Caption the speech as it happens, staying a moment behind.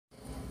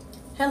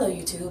Hello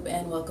YouTube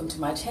and welcome to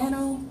my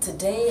channel.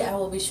 Today I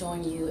will be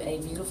showing you a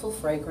beautiful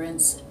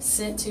fragrance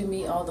sent to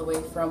me all the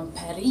way from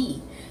Paris.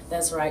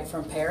 That's right,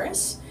 from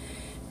Paris.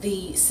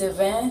 The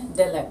Sylvaine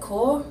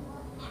Delecourte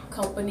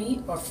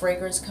company or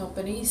fragrance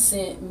company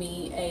sent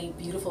me a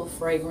beautiful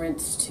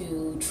fragrance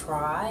to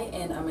try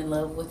and I'm in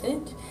love with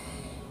it.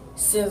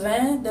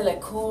 Sylvaine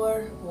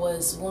Delecourte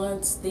was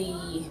once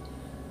the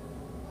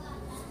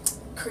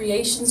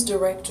creations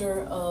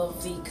director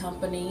of the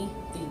company,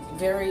 the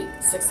very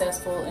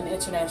successful and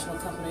international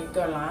company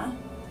Guerlain,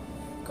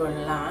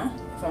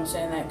 if I'm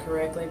saying that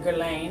correctly,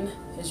 Guerlain,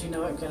 as you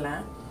know it,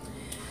 Guerlain.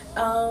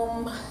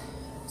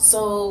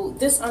 So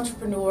this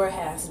entrepreneur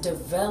has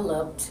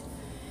developed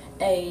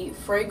a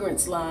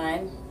fragrance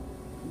line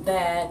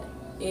that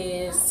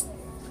is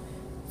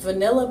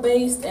vanilla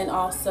based and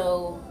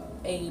also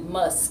a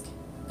musk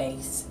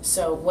based.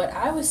 So what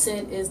I was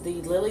sent is the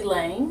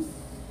LilyLang,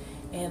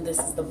 and this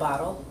is the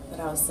bottle that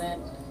I was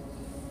sent.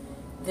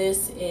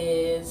 This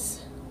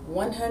is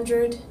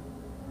 100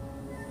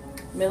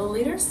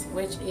 milliliters,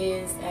 which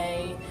is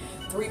a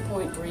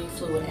 3.3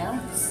 fluid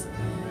ounce.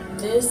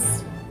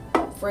 This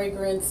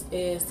fragrance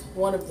is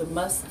one of the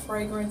musk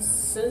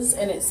fragrances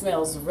and it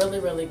smells really,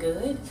 really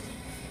good.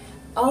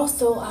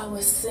 Also, I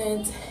was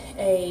sent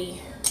a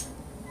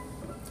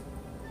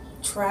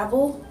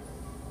travel,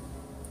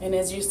 and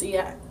as you see,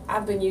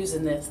 I've been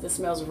using this. This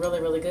smells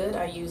really, really good.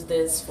 I use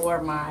this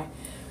for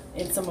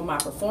in some of my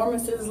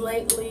performances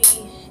lately,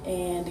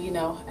 and you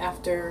know,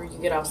 after you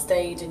get off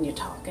stage and you're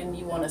talking,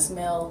 you want to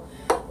smell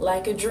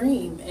like a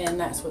dream, and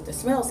that's what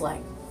this smells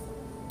like.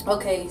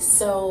 Okay,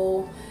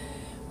 so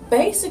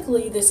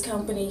basically this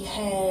company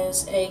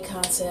has a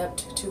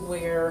concept to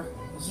where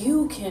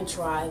you can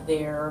try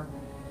their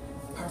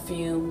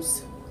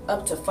perfumes,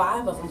 up to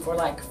 5 of them for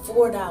like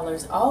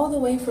 $4, all the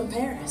way from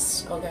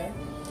Paris. Okay,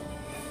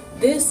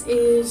 this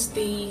is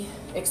the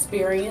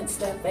experience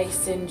that they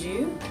send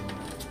you.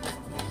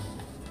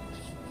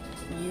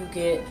 You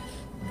get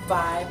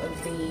 5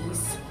 of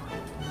these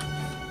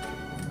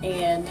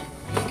and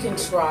you can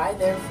try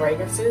their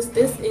fragrances.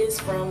 This is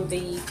from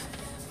the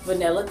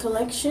vanilla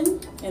collection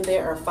and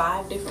there are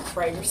 5 different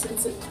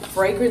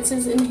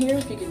fragrances in here,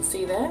 if you can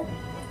see that.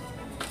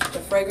 The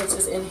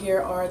fragrances in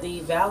here are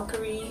the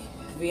Valkyrie,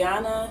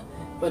 Viana,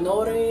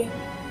 Bonore,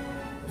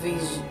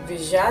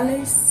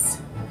 Vijalis,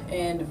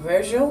 and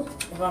Virgil,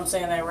 if I'm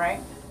saying that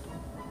right.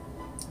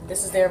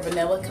 This is their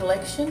vanilla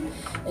collection,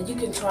 and you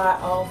can try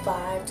all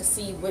 5 to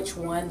see which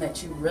one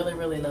that you really,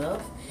 really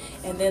love.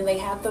 And then they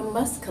have the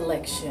musk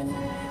collection,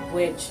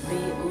 which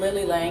the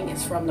LilyLang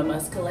is from the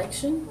musk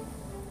collection.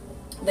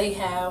 They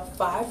have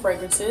 5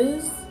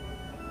 fragrances,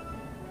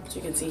 which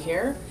you can see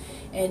here,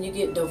 and you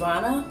get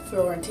Dovana,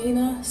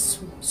 Florentina,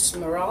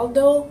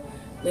 Smeraldo,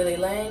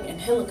 LilyLang, and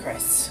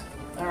Helichrist.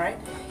 All right,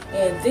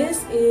 and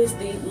this is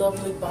the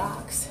lovely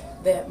box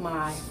that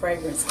my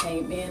fragrance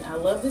came in. I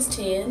love this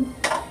tin.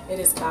 It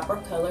is copper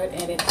colored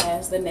and it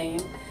has the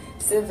name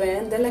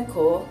Sylvaine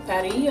Delecourte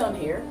Paris on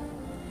here.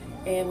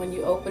 And when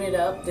you open it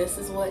up, this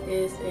is what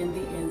is in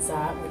the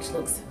inside, which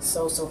looks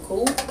so, so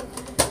cool.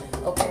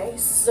 Okay,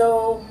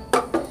 so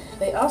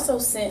they also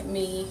sent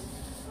me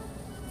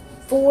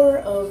 4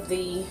 of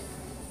the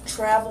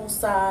travel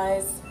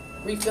size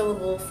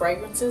refillable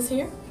fragrances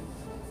here.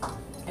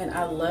 And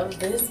I love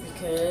this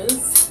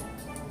because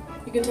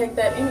you can take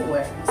that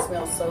anywhere. It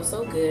smells so,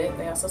 so good.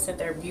 They also sent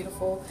their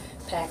beautiful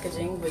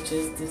packaging, which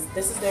is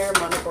this is their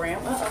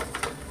monogram.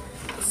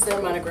 This is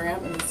their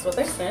monogram, and this is what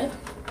they sent.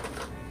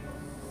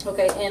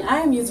 Okay, and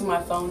I am using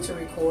my phone to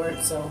record,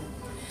 so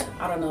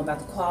I don't know about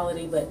the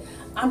quality, but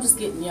I'm just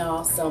getting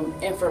y'all some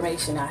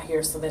information out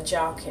here so that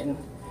y'all can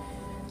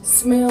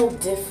smell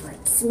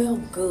different, smell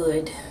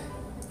good.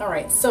 All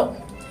right, so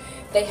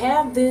they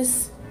have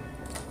this.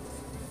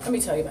 Let me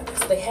tell you about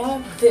this. They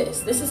have this.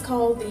 This is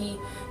called the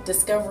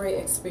Discovery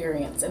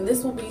Experience, and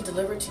this will be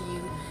delivered to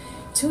you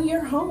to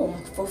your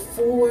home for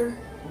 $4.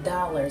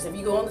 If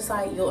you go on the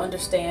site, you'll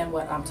understand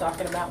what I'm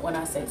talking about when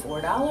I say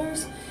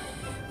 $4.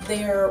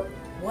 Their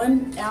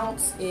 1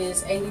 ounce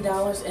is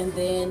 $80, and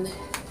then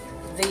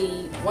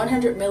the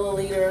 100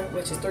 milliliter,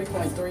 which is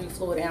 3.3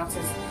 fluid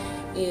ounces,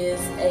 is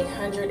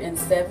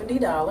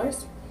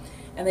 $170.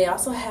 And they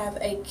also have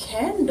a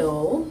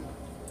candle,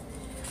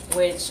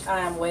 which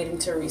I'm waiting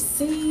to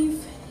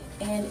receive,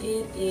 and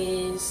it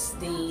is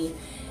the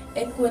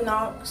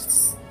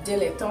Equinox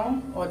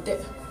Dilettante, or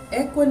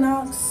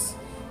Equinox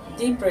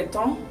de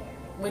Breton,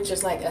 which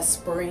is like a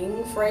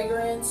spring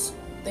fragrance.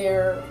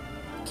 Their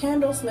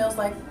candle smells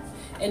like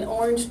an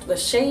orange, the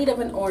shade of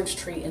an orange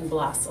tree in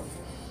blossom.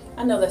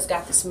 I know that's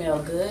got to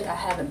smell good. I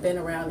haven't been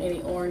around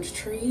any orange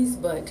trees,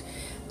 but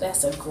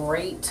that's a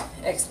great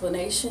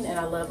explanation, and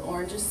I love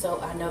oranges, so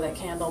I know that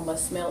candle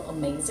must smell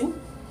amazing.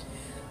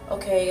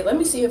 Okay, let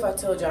me see if I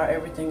told y'all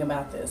everything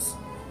about this.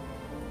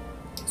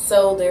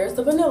 So there's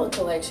the vanilla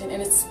collection,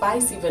 and it's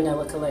spicy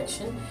vanilla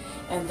collection.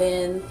 And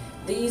then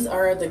these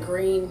are the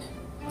green,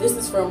 this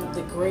is from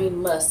the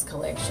green musk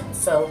collection.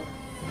 So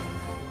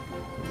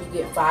you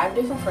get 5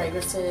 different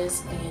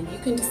fragrances, and you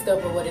can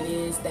discover what it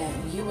is that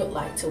you would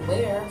like to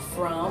wear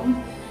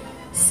from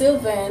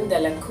Sylvaine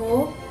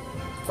Delecourte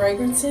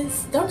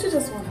fragrances. Don't you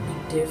just want to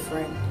be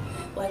different?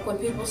 Like when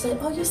people say,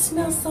 oh, you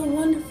smell so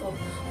wonderful.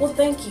 Well,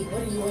 thank you.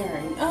 What are you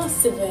wearing? Oh,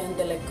 Sylvaine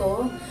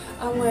Delecourte.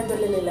 I'm wearing the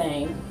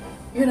LilyLang.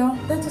 You know,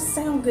 that just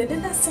sound good.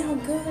 Didn't that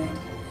sound good?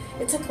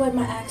 It took away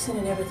my accent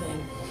and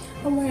everything.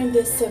 I'm wearing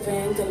this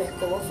Sylvaine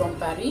Delecourte from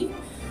Paris,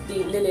 the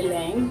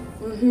LilyLang.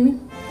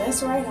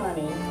 That's right,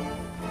 honey.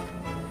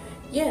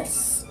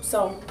 Yes.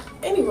 So,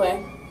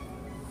 anyway,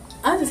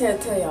 I just had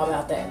to tell y'all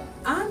about that.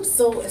 I'm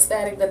so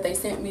ecstatic that they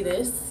sent me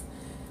this.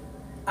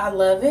 I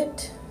love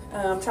it.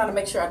 I'm trying to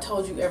make sure I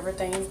told you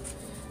everything.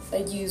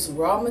 They use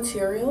raw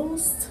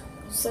materials,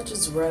 such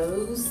as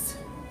rose,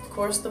 of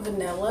course the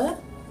vanilla.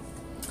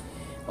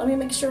 Let me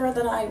make sure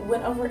that I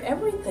went over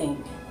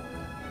everything.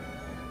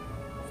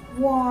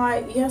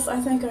 Why, yes, I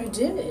think I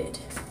did.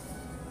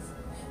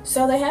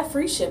 So they have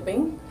free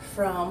shipping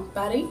from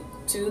Paris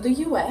to the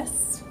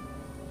US.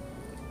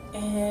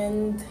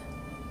 And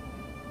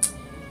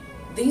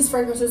these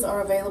fragrances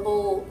are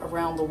available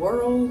around the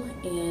world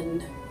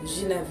in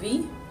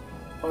Geneva,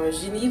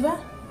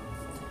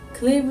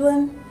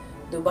 Cleveland,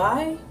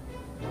 Dubai,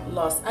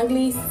 Los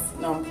Angeles,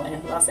 no I'm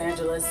playing, Los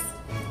Angeles,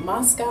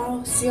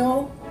 Moscow,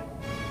 Seoul,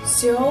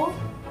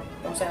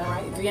 I'm saying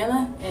right,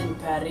 Vienna, and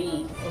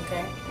Paris,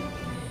 okay?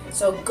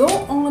 So go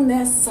on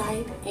that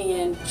site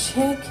and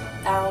check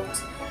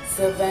out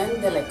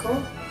Sylvaine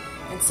Delecourte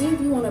and see if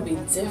you want to be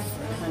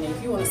different, honey,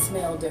 if you want to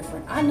smell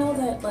different. I know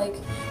that like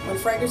when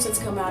fragrances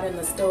come out in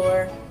the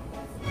store,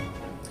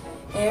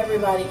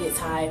 everybody gets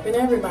hype and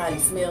everybody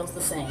smells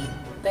the same.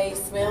 They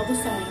smell the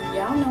same.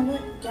 Y'all know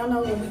it. Y'all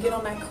know when we get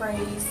on that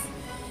craze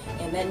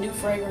and that new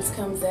fragrance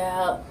comes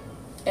out,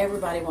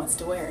 everybody wants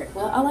to wear it.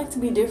 Well, I like to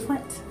be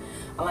different.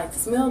 I like to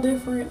smell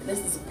different. This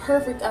is a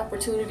perfect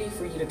opportunity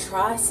for you to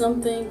try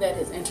something that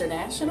is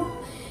international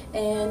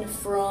and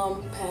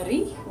from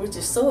Paris, which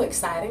is so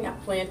exciting. I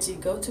plan to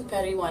go to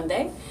Paris one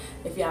day.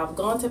 If y'all have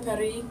gone to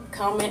Paris,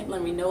 comment,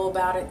 let me know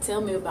about it. Tell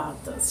me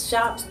about the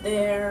shops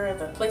there,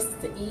 the places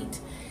to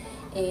eat.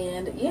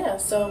 And yeah,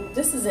 so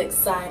this is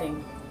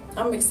exciting.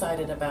 I'm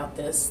excited about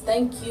this.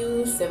 Thank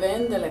you,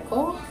 Sylvaine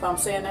Delecourte, if I'm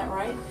saying that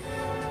right.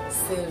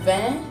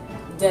 Sylvaine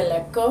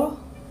Delecourte.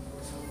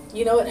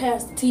 You know, it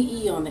has the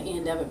T-E on the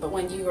end of it, but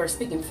when you are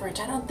speaking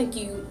French, I don't think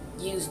you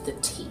use the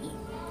T.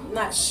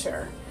 Not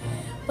sure.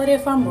 But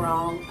if I'm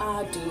wrong,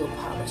 I do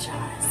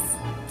apologize.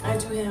 I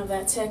do have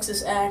that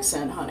Texas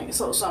accent, honey,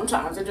 so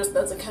sometimes it just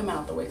doesn't come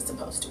out the way it's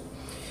supposed to.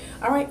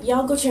 Alright,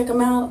 y'all go check them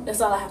out.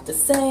 That's all I have to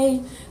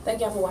say. Thank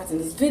y'all for watching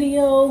this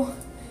video.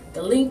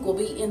 The link will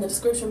be in the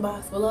description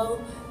box below.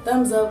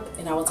 Thumbs up,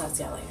 and I will talk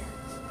to y'all later.